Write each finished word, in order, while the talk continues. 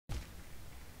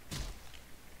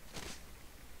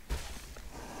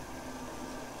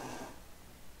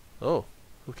Oh,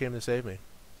 who came to save me?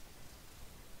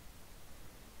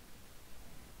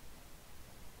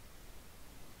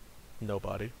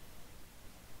 Nobody.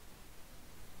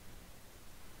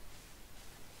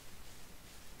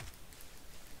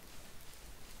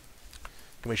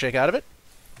 Can we shake out of it?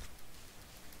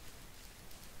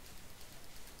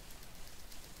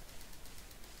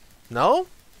 No?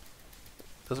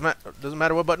 Doesn't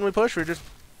matter what button we push, we're just...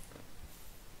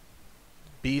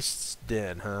 Beast's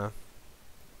Den, huh?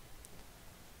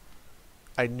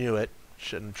 I knew it.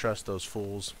 Shouldn't trust those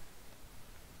fools.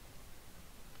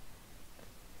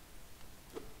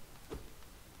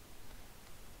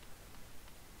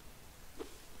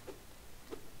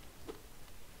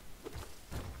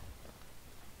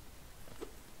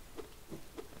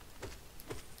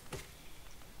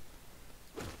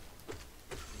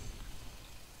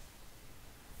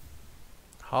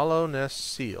 Hollowness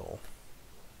Seal.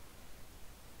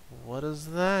 What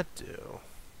does that do?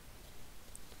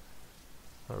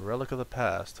 A relic of the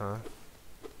past, huh?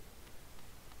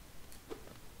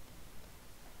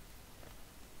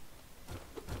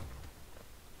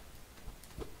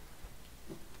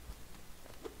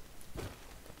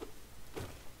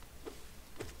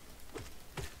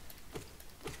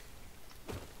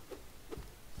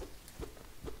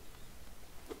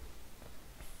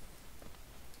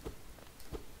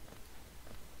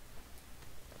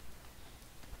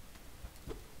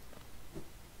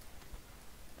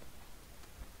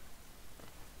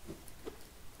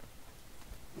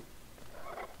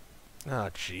 Oh,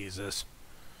 Jesus.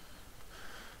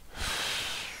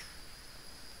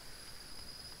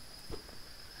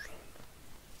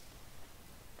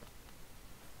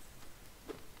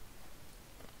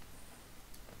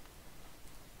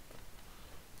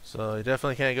 So you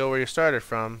definitely can't go where you started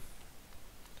from.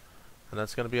 And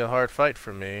that's going to be a hard fight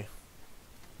for me.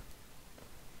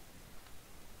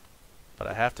 But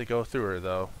I have to go through her,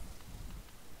 though.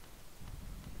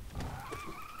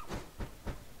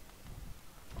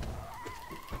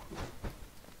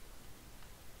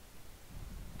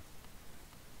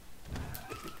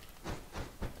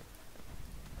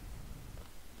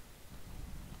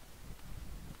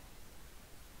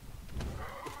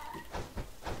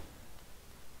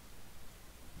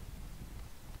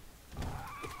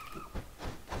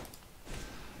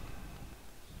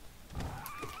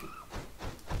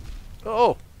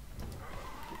 Oh!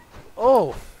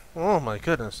 Oh! Oh my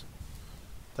goodness.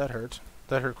 That hurt.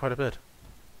 That hurt quite a bit.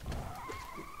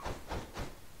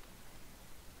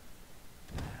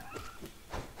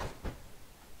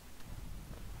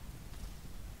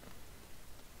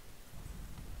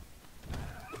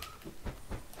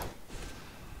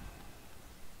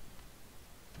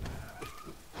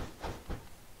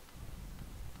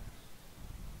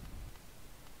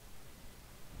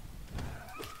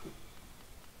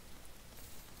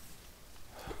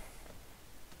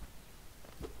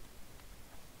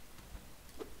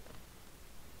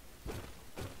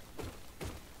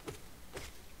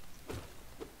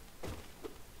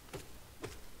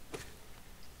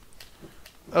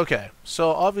 Okay,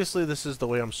 so obviously this is the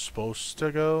way I'm supposed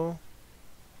to go.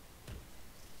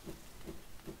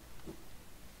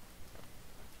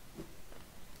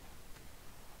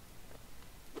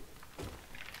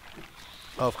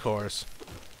 Of course.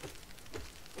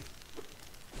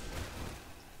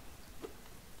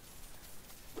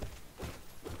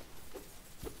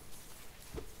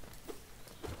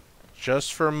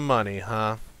 Just for money,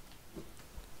 huh?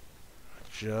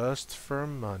 Just for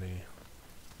money.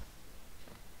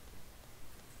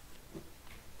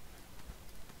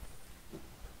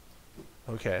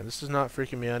 Okay, this is not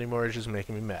freaking me out anymore, it's just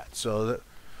making me mad. So, the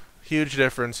huge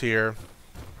difference here.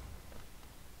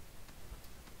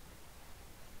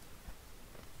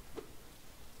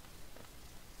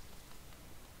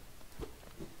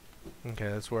 Okay,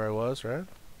 that's where I was, right?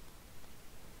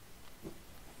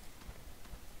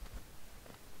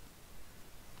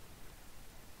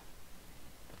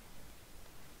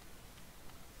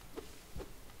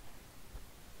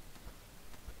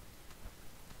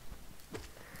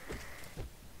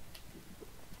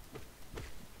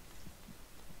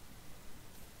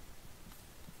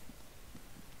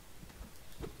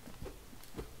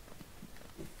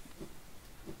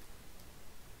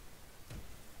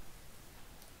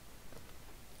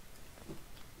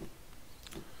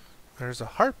 There's a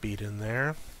heartbeat in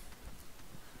there.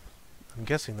 I'm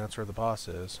guessing that's where the boss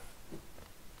is.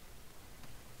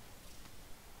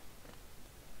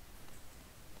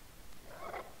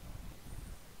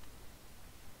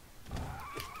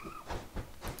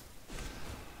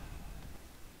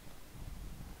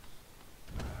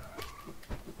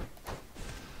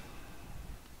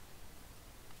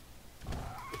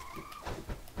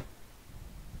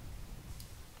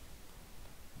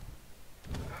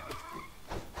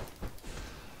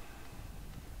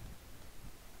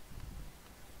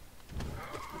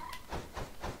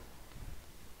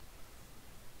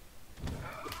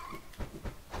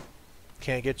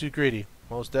 Can't get too greedy.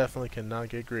 Most definitely cannot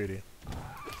get greedy.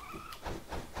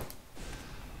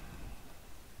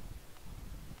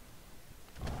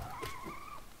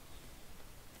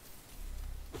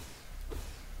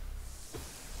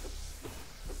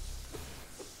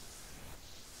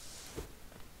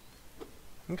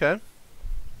 Okay.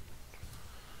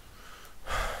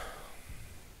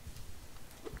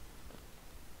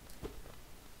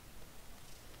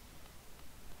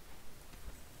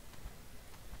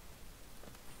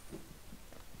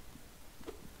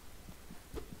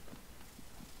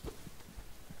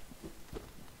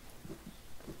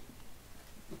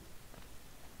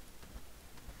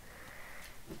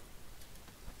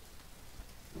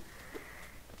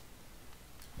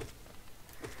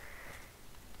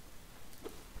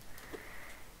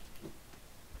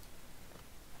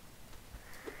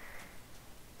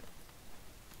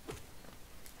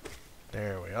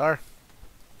 There we are.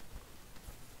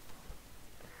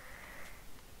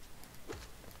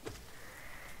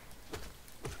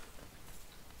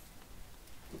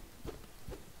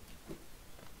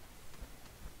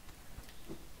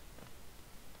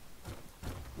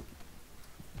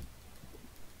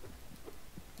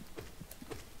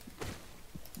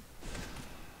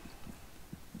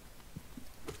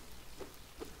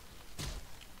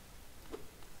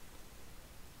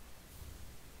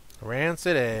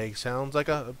 Rancid egg. Sounds like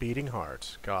a beating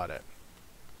heart. Got it.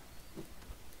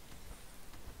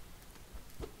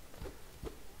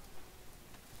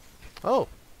 Oh.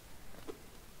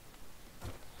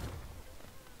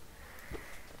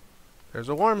 There's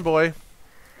a worm boy.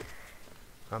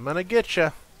 I'm gonna get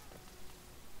ya.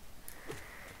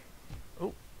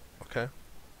 Oh. Okay.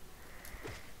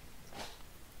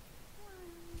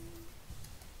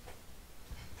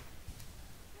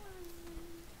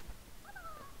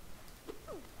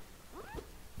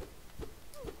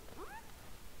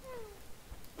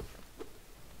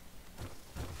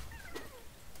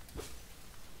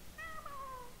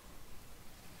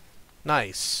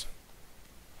 Nice.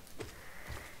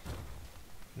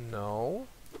 No.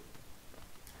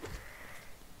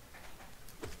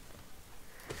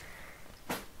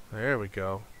 There we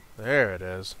go. There it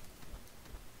is.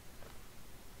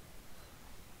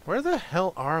 Where the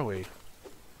hell are we?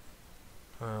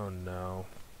 Oh no.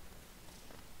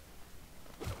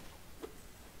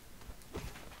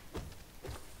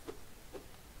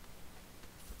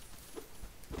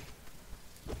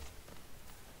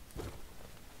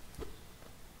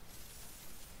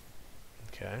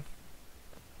 Okay.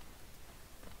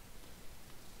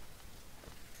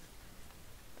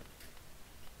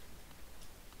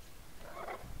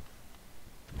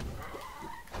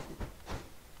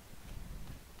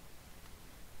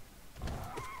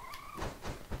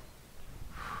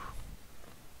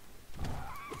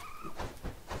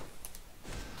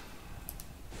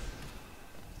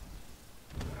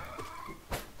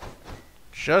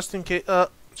 Just in case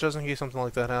something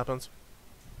like that happens.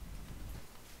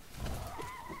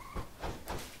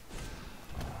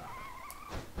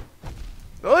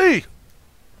 Oi!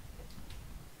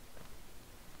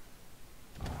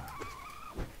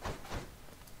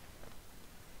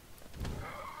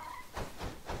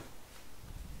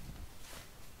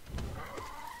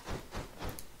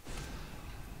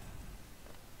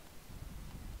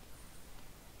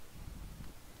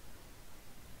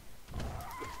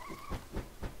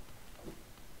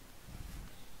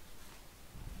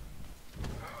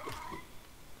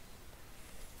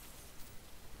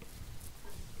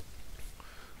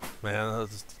 Man,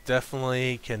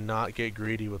 definitely cannot get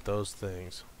greedy with those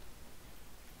things.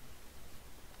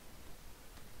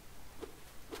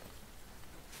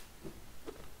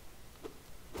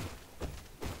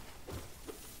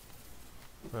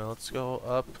 Well, let's go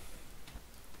up.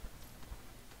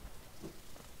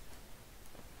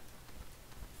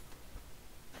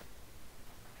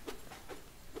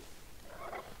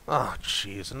 Oh,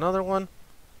 jeez, another one?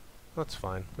 That's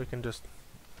fine. We can just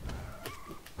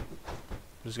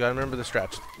gotta remember the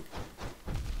stretch.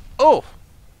 Oh!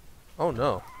 Oh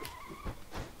no.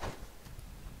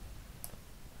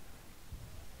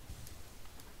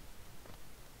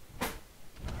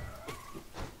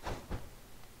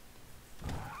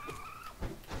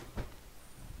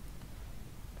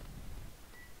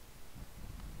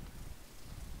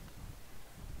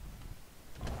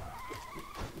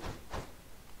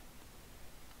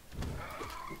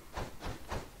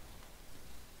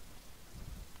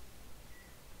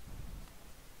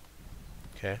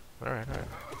 Okay, alright, alright.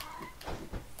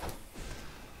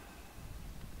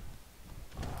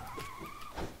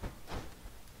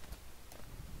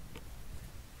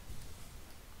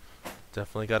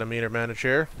 Definitely got a meter manage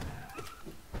here.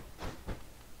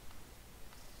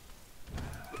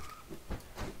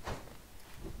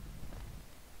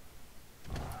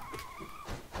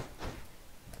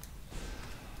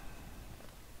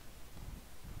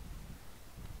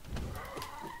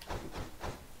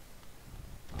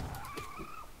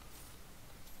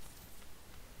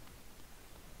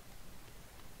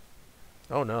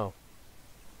 Oh no.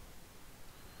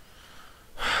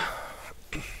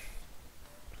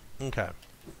 Okay.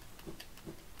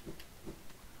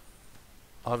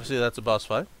 Obviously that's a boss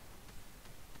fight.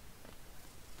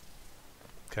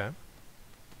 Okay.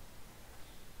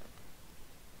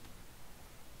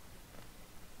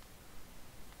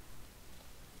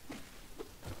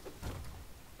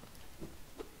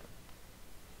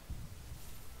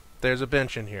 There's a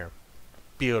bench in here.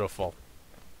 Beautiful.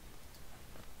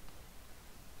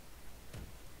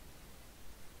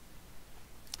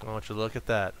 I want you to look at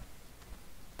that.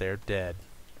 They're dead.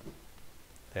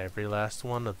 Every last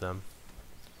one of them.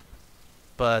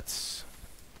 But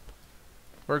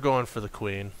we're going for the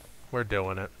queen. We're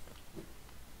doing it.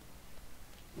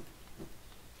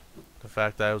 The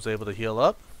fact that I was able to heal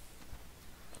up.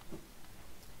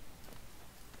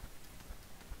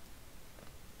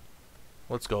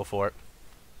 Let's go for it.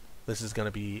 This is going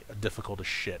to be difficult as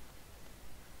shit.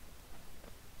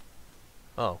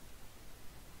 Oh.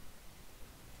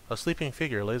 A sleeping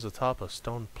figure lays atop a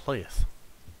stone plate.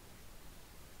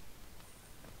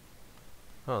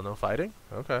 Oh, no fighting?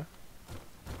 Okay.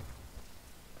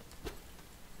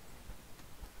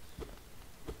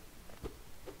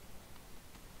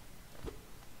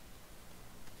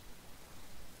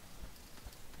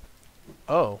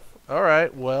 Oh,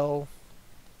 alright, well...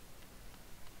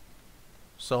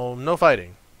 So, no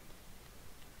fighting.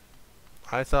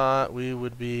 I thought we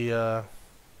would be,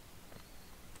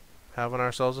 having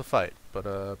ourselves a fight, but,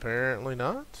 apparently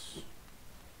not.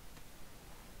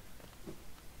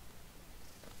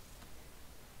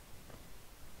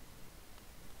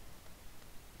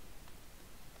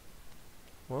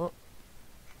 Well,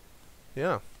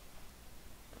 yeah.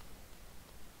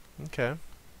 Okay.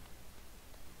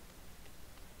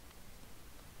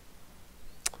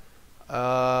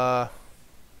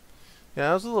 Yeah,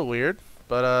 that was a little weird,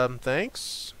 but,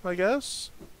 thanks, I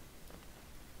guess.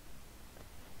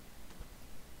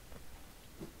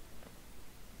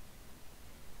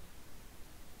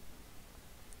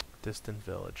 Distant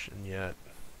village, and yet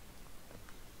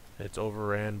it's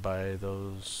overran by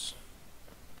those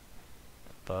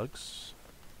bugs.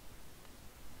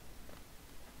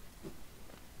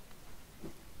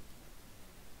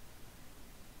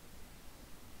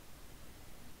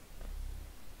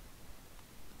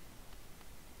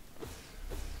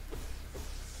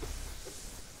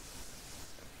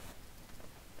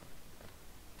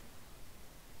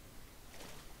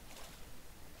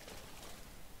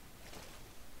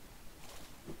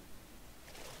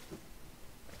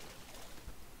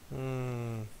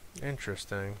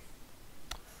 Interesting.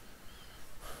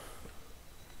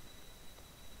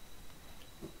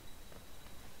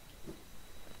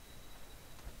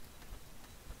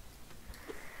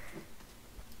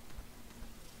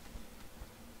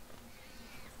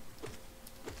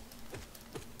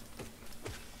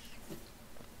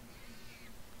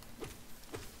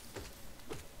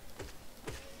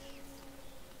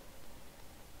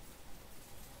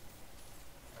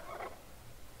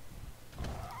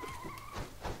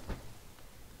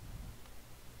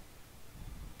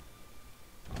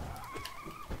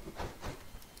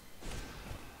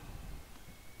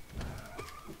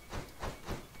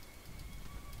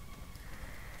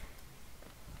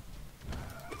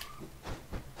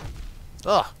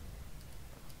 Ugh!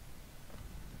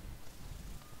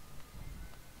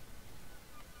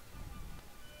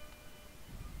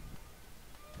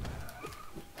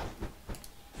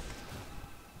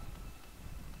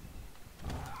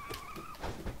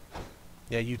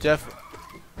 Yeah,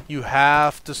 you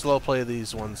have to slow play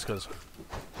these ones, because...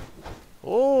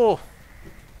 Oh!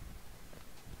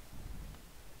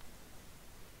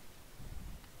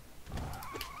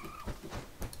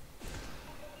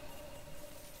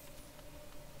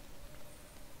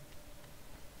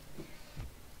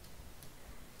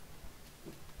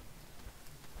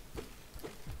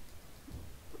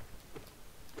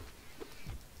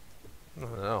 I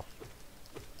don't know.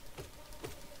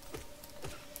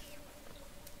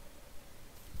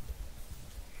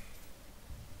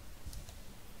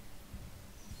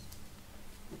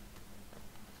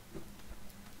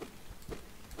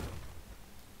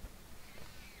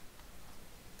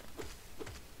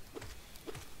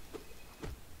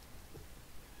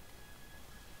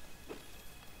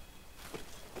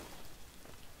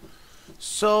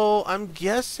 So, I'm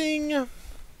guessing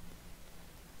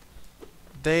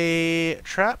they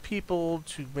trap people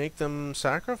to make them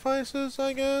sacrifices,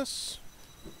 I guess?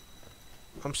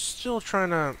 I'm still trying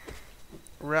to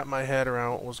wrap my head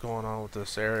around what was going on with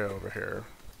this area over here.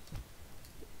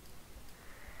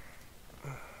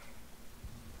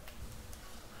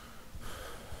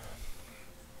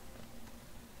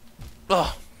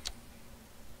 Ugh!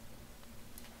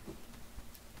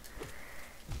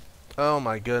 Oh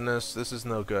my goodness, this is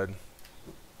no good.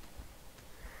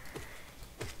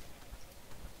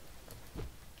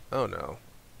 Oh no.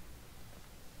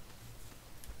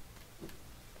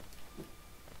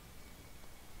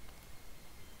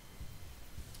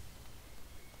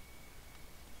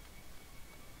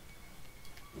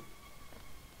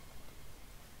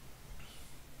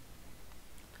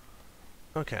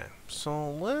 Okay,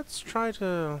 so let's try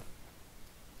to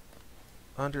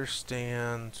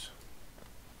understand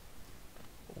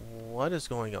what is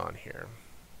going on here.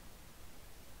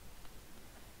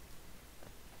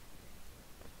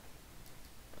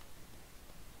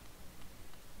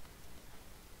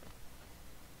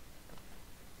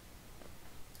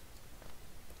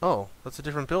 Oh, that's a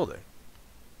different building.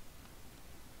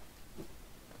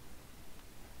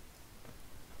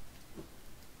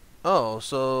 Oh,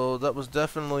 so that was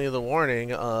definitely the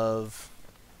warning of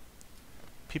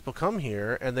people come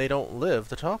here and they don't live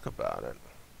to talk about it.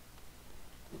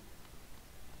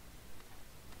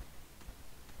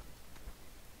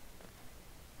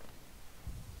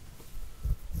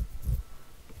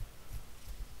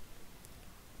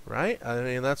 Right? I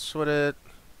mean, that's what it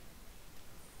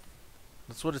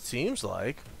seems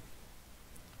like.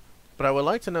 But I would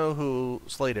like to know who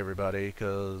slayed everybody,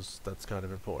 because that's kind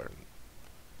of important.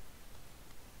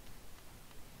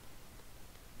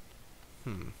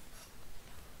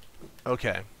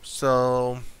 Okay,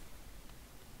 so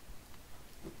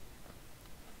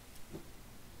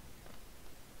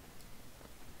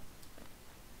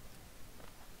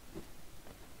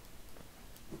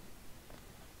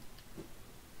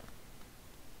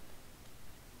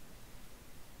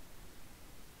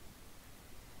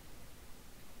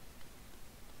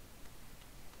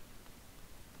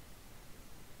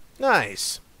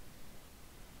nice.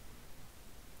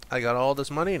 I got all this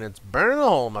money and it's burning a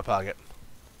hole in my pocket.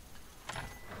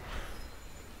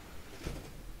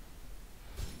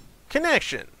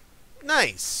 Connection.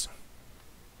 Nice.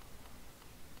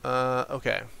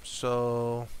 Okay.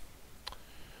 So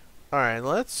alright,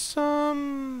 let's what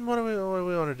do we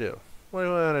want to do? What do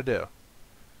we want to do?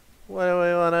 What do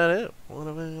we want to do? What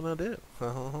are we going to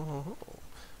do?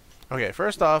 Okay,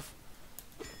 first off,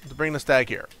 to bring the stag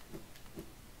here.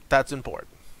 That's important.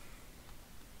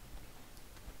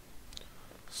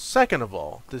 Second of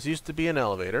all, this used to be an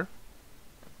elevator.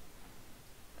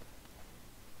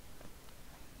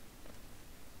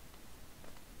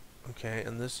 Okay,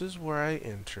 and this is where I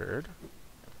entered.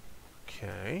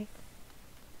 Okay.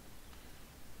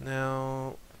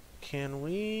 Now, can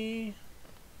we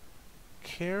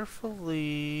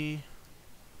carefully...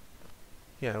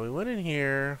 Yeah, we went in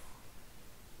here.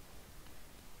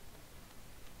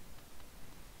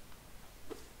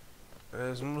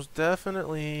 There's most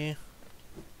definitely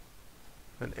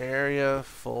an area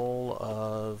full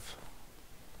of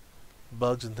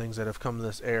bugs and things that have come to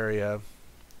this area.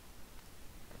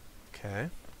 Okay.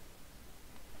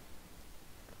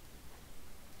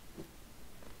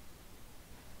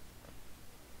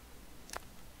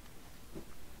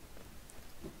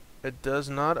 It does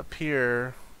not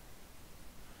appear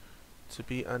to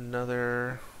be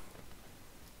another...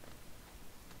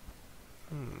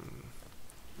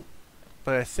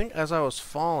 But I think as I was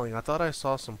falling, I thought I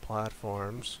saw some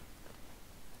platforms.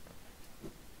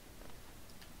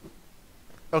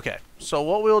 Okay, so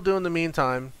what we'll do in the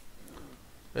meantime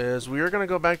is we are going to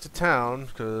go back to town,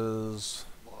 because...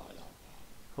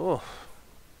 Oh.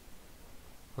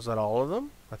 Was that all of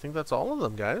them? I think that's all of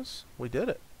them, guys. We did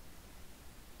it.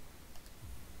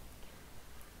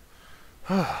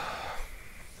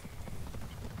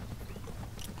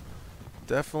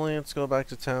 Definitely, let's go back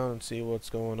to town and see what's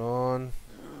going on.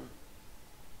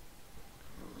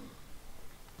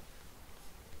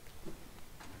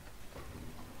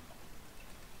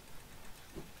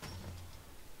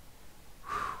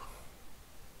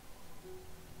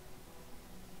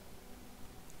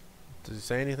 Does he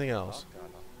say anything else?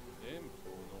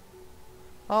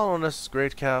 All in this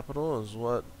great capital is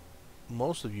what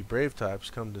most of you brave types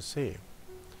come to see.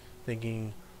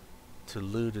 Thinking to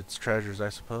loot its treasures, I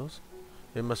suppose.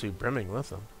 It must be brimming with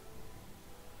them.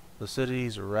 The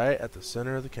city's right at the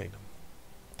center of the kingdom.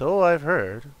 Though I've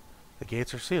heard, the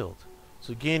gates are sealed,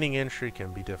 so gaining entry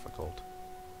can be difficult.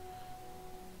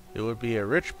 It would be a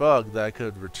rich bug that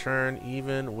could return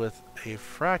even with a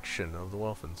fraction of the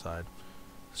wealth inside,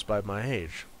 despite my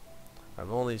age.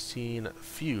 I've only seen a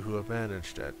few who have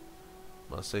managed it.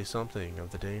 Must say something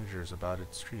of the dangers about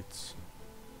its streets.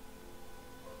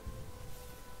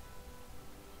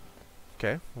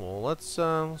 Okay, well let's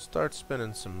start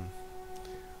spinning some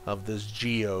of this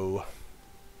geo.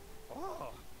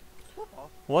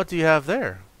 What do you have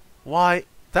there? Why,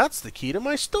 that's the key to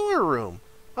my storeroom.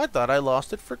 I thought I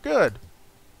lost it for good.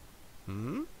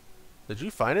 Hmm? Did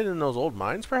you find it in those old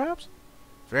mines, perhaps?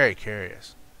 Very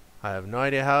curious. I have no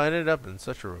idea how it ended up in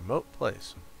such a remote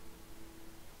place.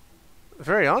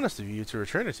 Very honest of you to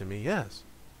return it to me, yes.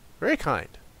 Very kind.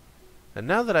 And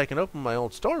now that I can open my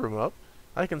old storeroom up,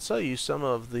 I can sell you some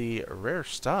of the rare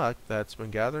stock that's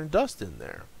been gathering dust in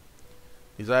there.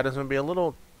 These items may be a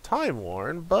little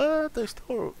time-worn, but they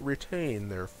still retain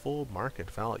their full market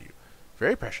value.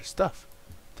 Very precious stuff.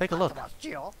 Take a look.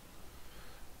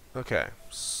 Okay,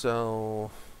 so...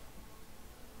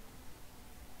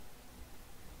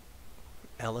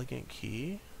 Elegant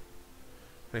key?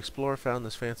 An explorer found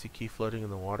this fancy key floating in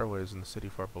the waterways in the city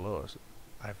far below us.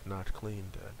 I've not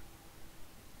cleaned it.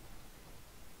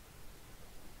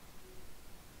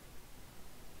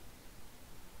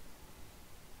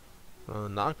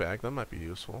 Knockback, that might be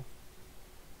useful.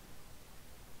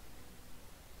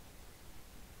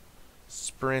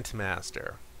 Sprint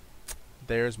Master.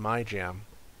 There's my jam.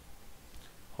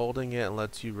 Holding it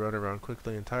lets you run around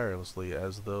quickly and tirelessly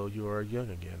as though you are young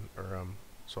again. Or,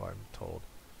 so I'm told.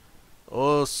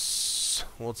 What's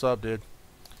up, dude?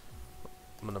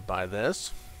 I'm gonna buy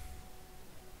this.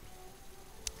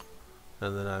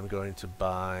 And then I'm going to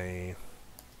buy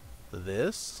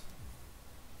this.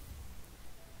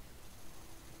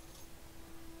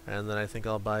 And then I think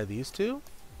I'll buy these two.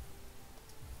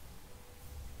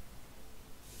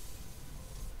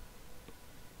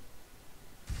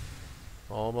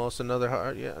 Almost another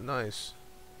heart. Yeah, nice.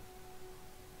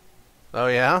 Oh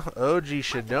yeah? OG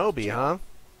Shinobi, huh?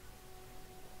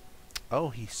 Oh,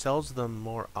 he sells them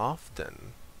more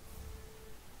often.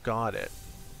 Got it.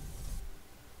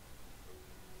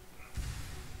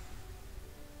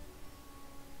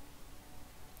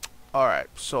 Alright,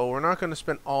 so we're not going to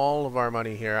spend all of our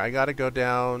money here. I gotta go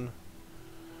down...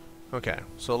 Okay,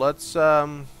 so let's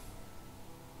do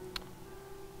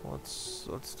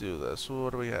this.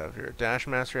 What do we have here? Dash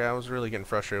Mastery. I was really getting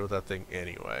frustrated with that thing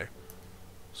anyway.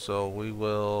 So we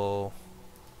will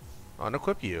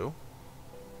unequip you.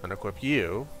 Unequip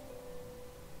you.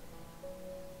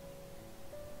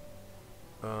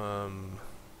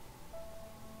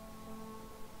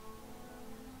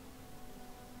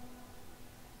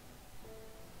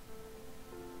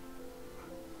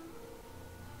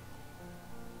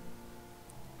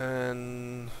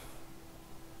 And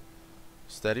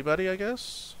Steady Buddy, I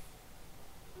guess?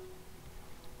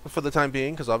 For the time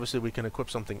being, because obviously we can equip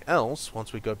something else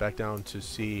once we go back down to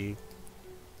see...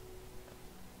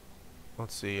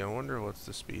 Let's see, I wonder what's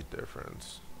the speed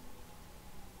difference.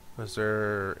 Is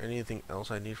there anything else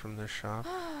I need from this shop?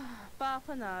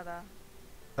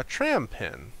 A tram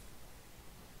pin.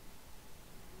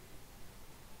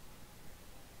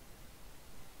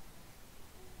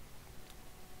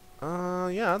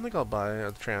 Yeah, I think I'll buy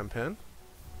a tram pin.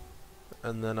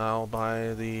 And then I'll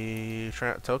buy the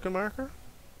token marker.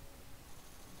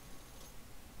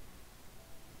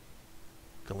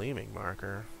 Gleaming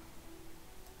marker.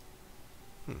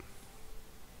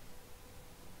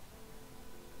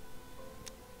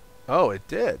 Oh, it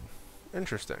did.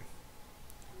 Interesting.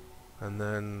 And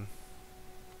then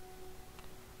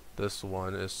this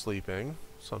one is sleeping,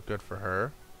 so good for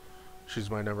her. She's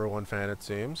my #1 fan, it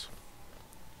seems.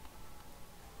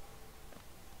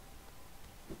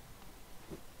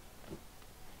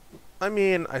 I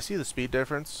mean, I see the speed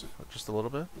difference, just a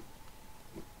little bit.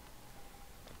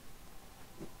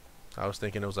 I was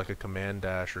thinking it was like a command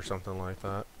dash or something like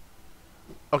that.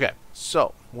 Okay,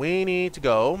 so we need to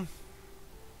go.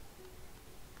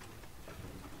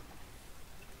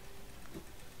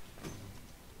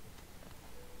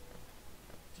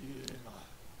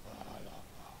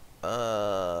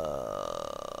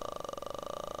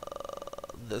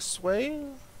 This way?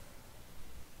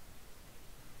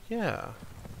 Yeah.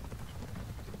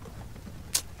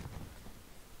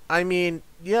 I mean,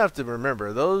 you have to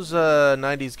remember, those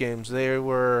 90s games, they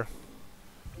were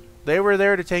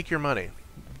there to take your money.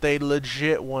 They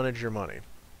legit wanted your money.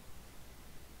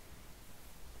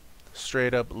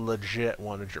 Straight up legit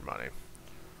wanted your money.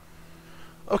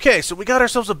 Okay, so we got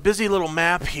ourselves a busy little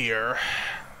map here.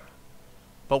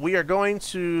 But we are going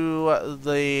to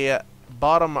the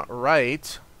bottom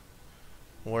right,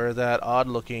 where that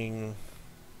odd-looking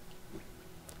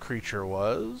creature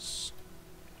was.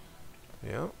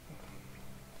 Yeah.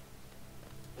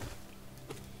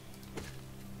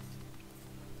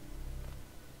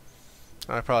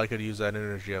 I probably could use that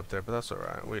energy up there, but that's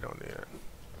alright. We don't need it.